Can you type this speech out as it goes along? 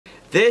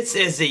This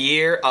is the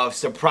year of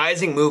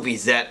surprising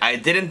movies that I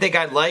didn't think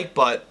I'd like,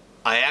 but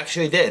I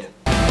actually did.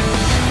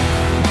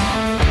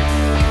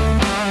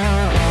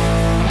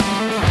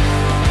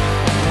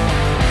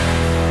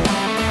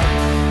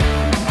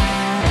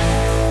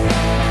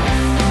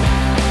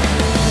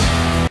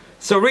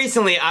 So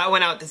recently I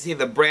went out to see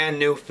the brand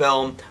new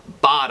film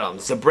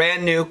Bottoms, the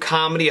brand new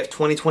comedy of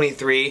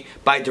 2023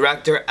 by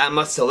director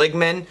Emma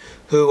Seligman,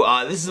 who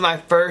this is my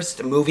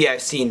first movie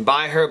I've seen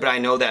by her, but I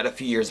know that a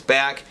few years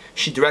back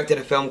she directed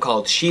a film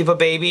called Shiva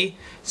Baby.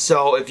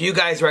 So if you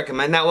guys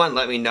recommend that one,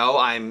 let me know.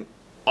 I'm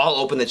all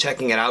open to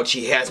checking it out.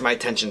 She has my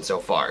attention so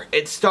far.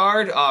 It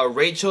starred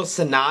Rachel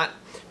Sennott,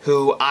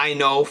 who I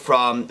know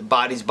from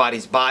Bodies,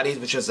 Bodies, Bodies,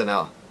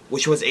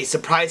 which was a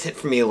surprise hit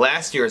for me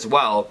last year as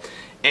well.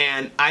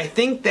 And I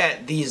think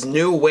that these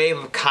new wave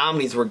of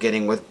comedies we're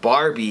getting with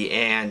Barbie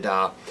and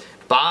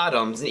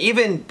Bottoms, and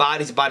even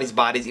Bodies, Bodies,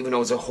 Bodies, even though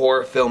it was a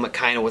horror film, it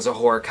kind of was a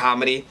horror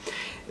comedy,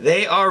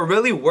 they are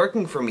really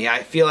working for me.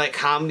 I feel like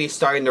comedy is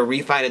starting to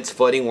refine its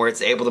footing where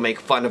it's able to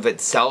make fun of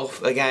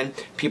itself again.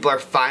 People are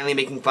finally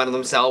making fun of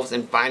themselves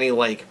and finally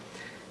like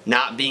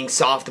not being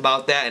soft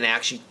about that and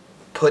actually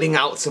putting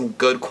out some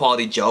good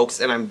quality jokes,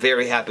 and I'm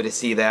very happy to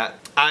see that.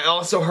 I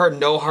also heard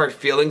No Hard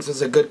Feelings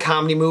was a good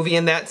comedy movie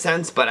in that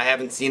sense, but I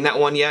haven't seen that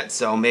one yet,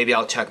 so maybe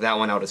I'll check that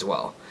one out as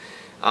well.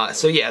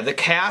 So yeah, the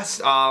cast,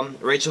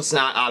 Rachel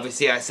Sennott,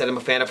 obviously I said I'm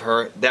a fan of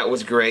her. That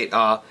was great.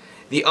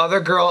 The other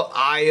girl,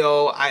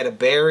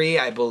 Edebiri,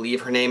 I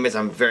believe her name is.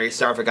 I'm very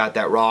sorry if I got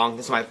that wrong.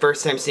 This is my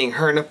first time seeing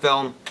her in a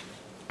film.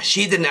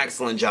 She did an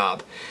excellent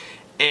job.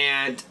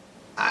 And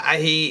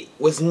I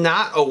was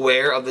not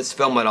aware of this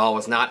film at all. It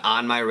was not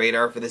on my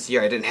radar for this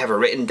year. I didn't have it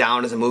written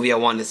down as a movie I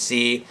wanted to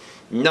see.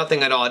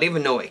 Nothing at all. I didn't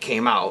even know it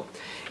came out.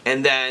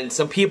 And then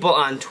some people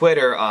on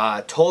Twitter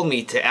told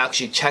me to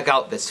actually check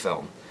out this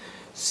film.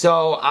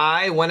 So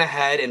I went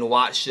ahead and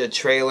watched the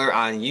trailer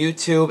on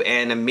YouTube,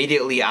 and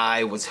immediately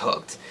I was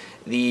hooked.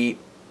 The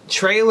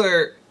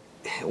trailer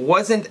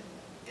wasn't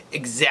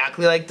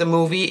exactly like the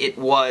movie. It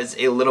was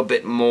a little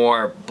bit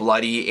more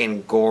bloody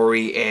and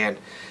gory, and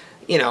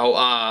you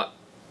know,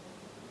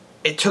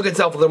 it took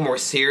itself a little more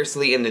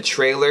seriously in the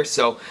trailer,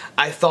 so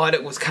I thought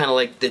it was kind of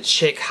like the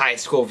chick high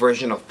school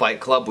version of Fight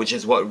Club, which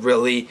is what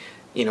really,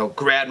 you know,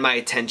 grabbed my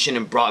attention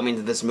and brought me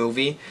into this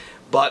movie.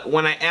 But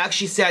when I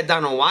actually sat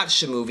down and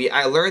watched the movie,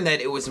 I learned that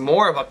it was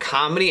more of a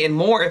comedy and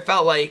more, it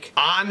felt like,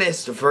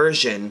 honest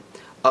version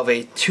of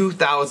a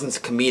 2000s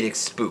comedic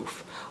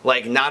spoof.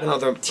 Like Not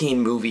Another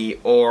Teen Movie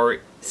or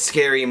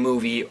Scary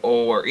Movie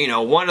or, you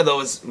know, one of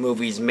those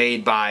movies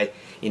made by,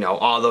 you know,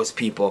 all those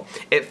people.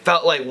 It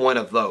felt like one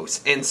of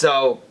those. And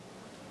so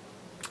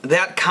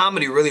that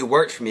comedy really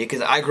worked for me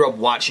because I grew up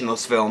watching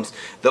those films.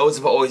 Those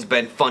have always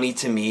been funny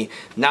to me.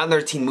 Not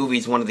Another Teen Movie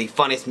is one of the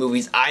funniest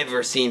movies I've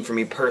ever seen for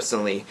me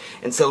personally.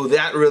 And so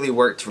that really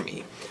worked for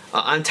me.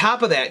 On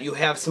top of that, you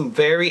have some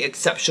very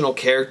exceptional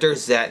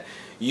characters that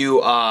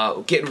you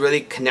get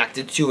really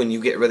connected to and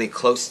you get really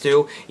close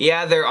to.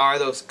 Yeah, there are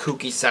those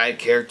kooky side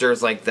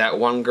characters like that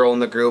one girl in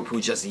the group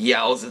who just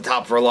yells at the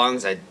top of her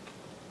lungs. I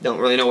don't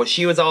really know what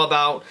she was all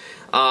about.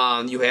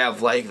 You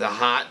have like the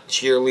hot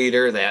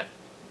cheerleader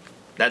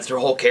that's her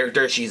whole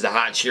character. She's a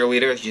hot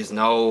cheerleader. She's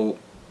no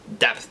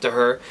depth to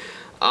her.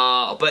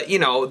 But you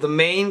know, the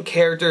main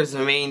characters,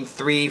 the main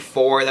 3,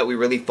 4 that we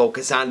really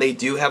focus on, they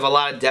do have a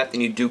lot of depth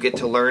and you do get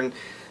to learn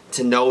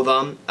to know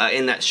them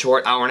in that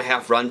short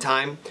hour-and-a-half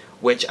runtime.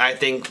 Which I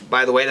think,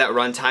 by the way, that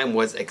runtime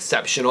was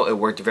exceptional. It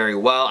worked very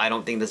well. I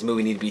don't think this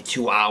movie needed to be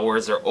 2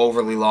 hours or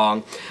overly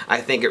long.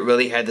 I think it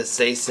really had to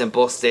stay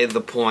simple, stay to the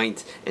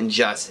point, and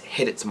just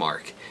hit its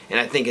mark.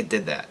 And I think it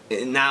did that.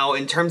 Now,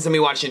 in terms of me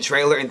watching the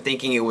trailer and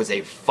thinking it was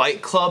a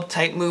Fight Club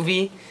type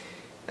movie,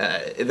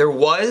 there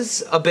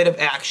was a bit of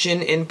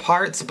action in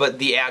parts, but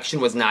the action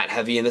was not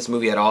heavy in this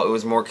movie at all. It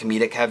was more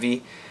comedic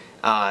heavy.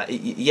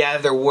 Yeah,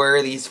 there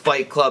were these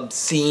Fight Club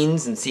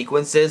scenes and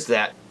sequences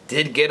that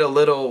did get a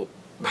little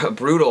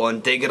brutal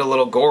and did get a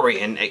little gory,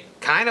 and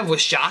it kind of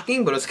was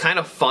shocking, but it was kind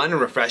of fun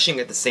and refreshing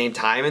at the same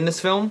time in this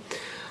film.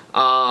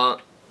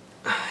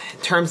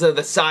 In terms of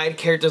the side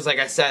characters, like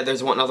I said,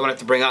 there's another one I have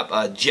to bring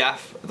up.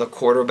 Jeff, the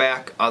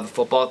quarterback of the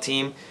football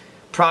team,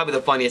 probably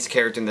the funniest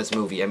character in this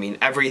movie. I mean,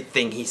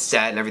 everything he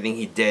said and everything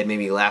he did made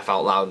me laugh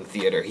out loud in the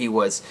theater. He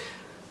was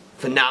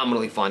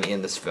phenomenally funny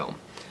in this film.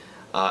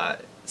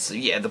 So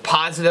yeah, the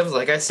positives,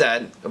 like I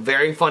said, a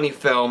very funny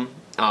film.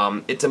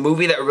 It's a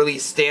movie that really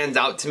stands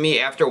out to me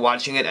after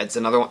watching it.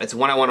 It's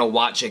one I want to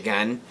watch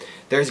again.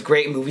 There's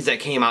great movies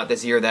that came out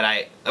this year that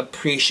I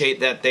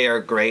appreciate that they are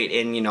great,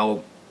 and you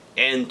know,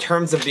 in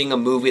terms of being a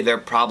movie, they're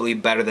probably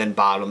better than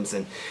Bottoms.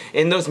 And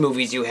in those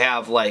movies, you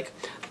have like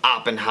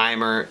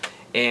Oppenheimer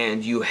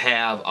and you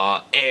have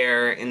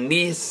Air, and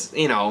these,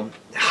 you know,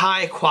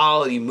 high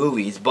quality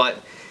movies, but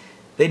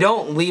they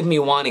don't leave me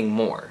wanting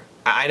more.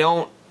 I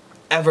don't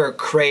ever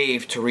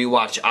crave to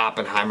rewatch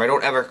Oppenheimer. I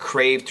don't ever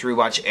crave to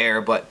rewatch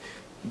Air, but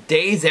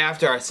days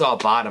after I saw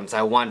Bottoms,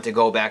 I wanted to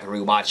go back and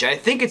rewatch it. I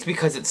think it's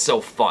because it's so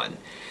fun.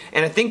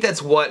 And I think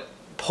that's what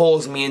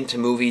pulls me into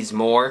movies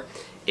more,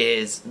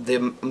 is the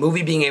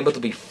movie being able to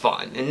be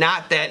fun. And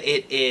not that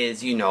it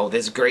is, you know,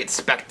 this great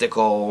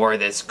spectacle or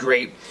this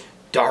great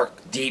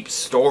dark, deep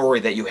story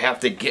that you have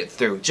to get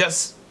through.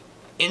 Just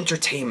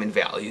entertainment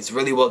value is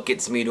really what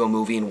gets me to a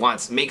movie and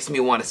makes me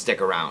want to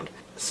stick around.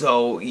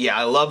 So yeah,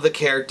 I love the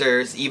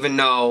characters, even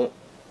though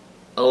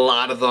a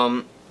lot of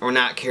them are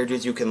not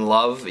characters you can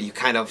love. You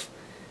kind of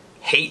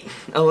hate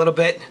a little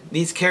bit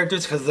these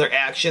characters because of their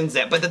actions,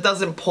 but that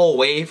doesn't pull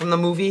away from the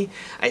movie.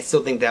 I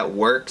still think that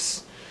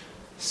works.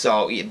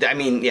 So, I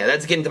mean, yeah,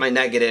 that's getting to my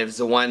negatives.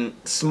 The one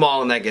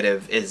small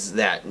negative is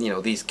that, you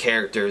know, these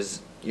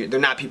characters, they're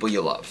not people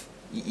you love.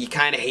 You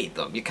kind of hate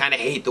them. You kind of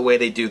hate the way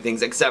they do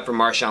things, except for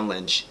Marshawn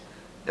Lynch.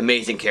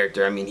 Amazing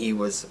character. I mean, he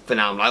was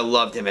phenomenal. I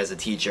loved him as a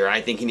teacher.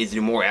 I think he needs to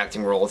do more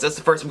acting roles. That's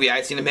the first movie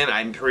I've seen of him.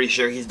 I'm pretty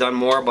sure he's done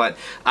more, but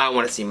I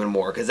want to see him in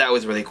more, because that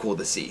was really cool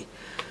to see.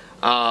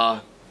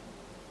 The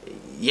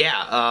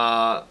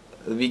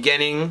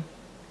beginning,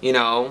 you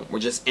know, we're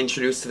just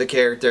introduced to the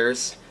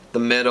characters. The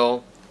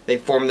middle, they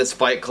form this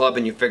fight club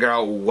and you figure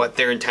out what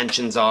their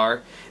intentions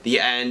are. The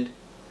end,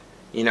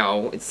 you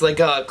know, it's like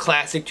a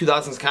classic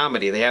 2000s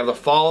comedy. They have the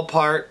fall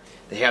apart,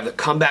 they have the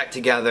come back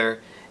together,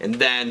 and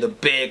then the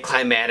big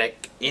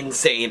climatic,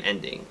 insane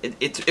ending.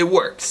 It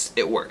works.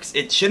 It works.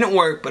 It shouldn't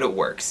work, but it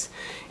works.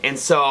 And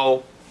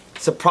so,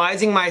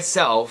 surprising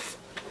myself,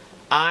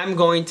 I'm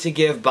going to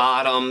give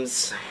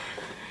Bottoms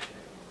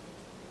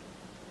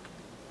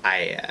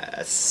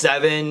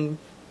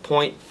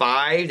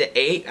 7.5 to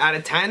 8 out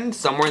of 10,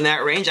 somewhere in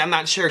that range. I'm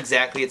not sure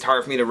exactly. It's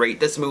hard for me to rate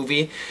this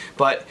movie,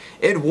 but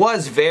it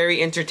was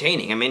very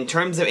entertaining. I mean, in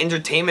terms of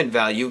entertainment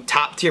value,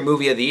 top tier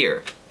movie of the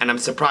year, and I'm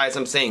surprised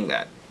I'm saying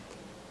that.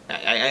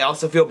 I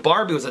also feel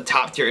Barbie was a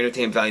top tier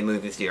entertainment value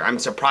movie this year. I'm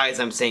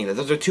surprised I'm saying that.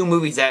 Those are two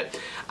movies that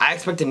I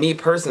expected me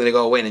personally to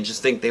go in and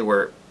just think they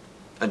were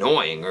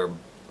annoying or,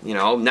 you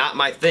know, not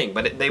my thing,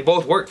 but they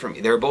both worked for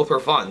me. They both were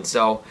fun.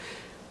 So,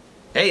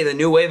 hey, the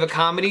new wave of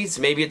comedies,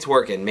 maybe it's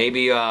working.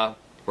 Maybe we're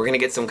going to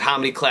get some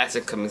comedy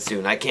classics coming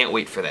soon. I can't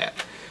wait for that.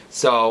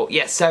 So,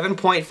 yeah,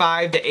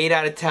 7.5 to 8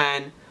 out of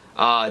 10.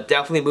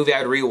 Definitely a movie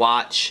I'd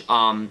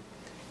rewatch.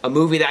 A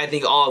movie that I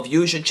think all of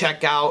you should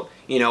check out,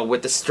 you know,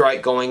 with the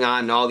strike going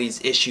on and all these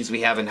issues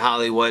we have in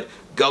Hollywood.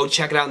 Go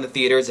check it out in the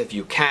theaters if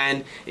you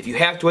can. If you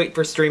have to wait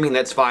for streaming,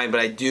 that's fine, but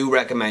I do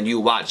recommend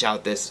you check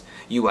out this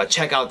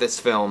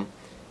film.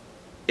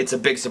 It's a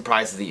big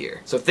surprise of the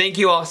year. So thank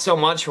you all so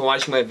much for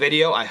watching my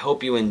video. I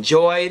hope you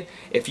enjoyed.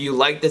 If you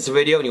liked this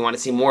video and you want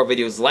to see more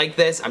videos like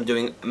this, I'm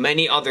doing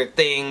many other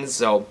things,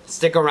 so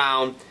stick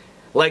around.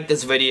 Like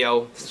this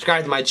video,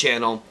 subscribe to my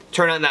channel,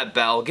 turn on that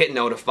bell, get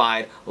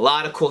notified. A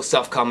lot of cool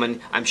stuff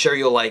coming. I'm sure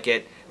you'll like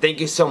it. Thank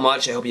you so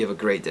much. I hope you have a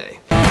great day.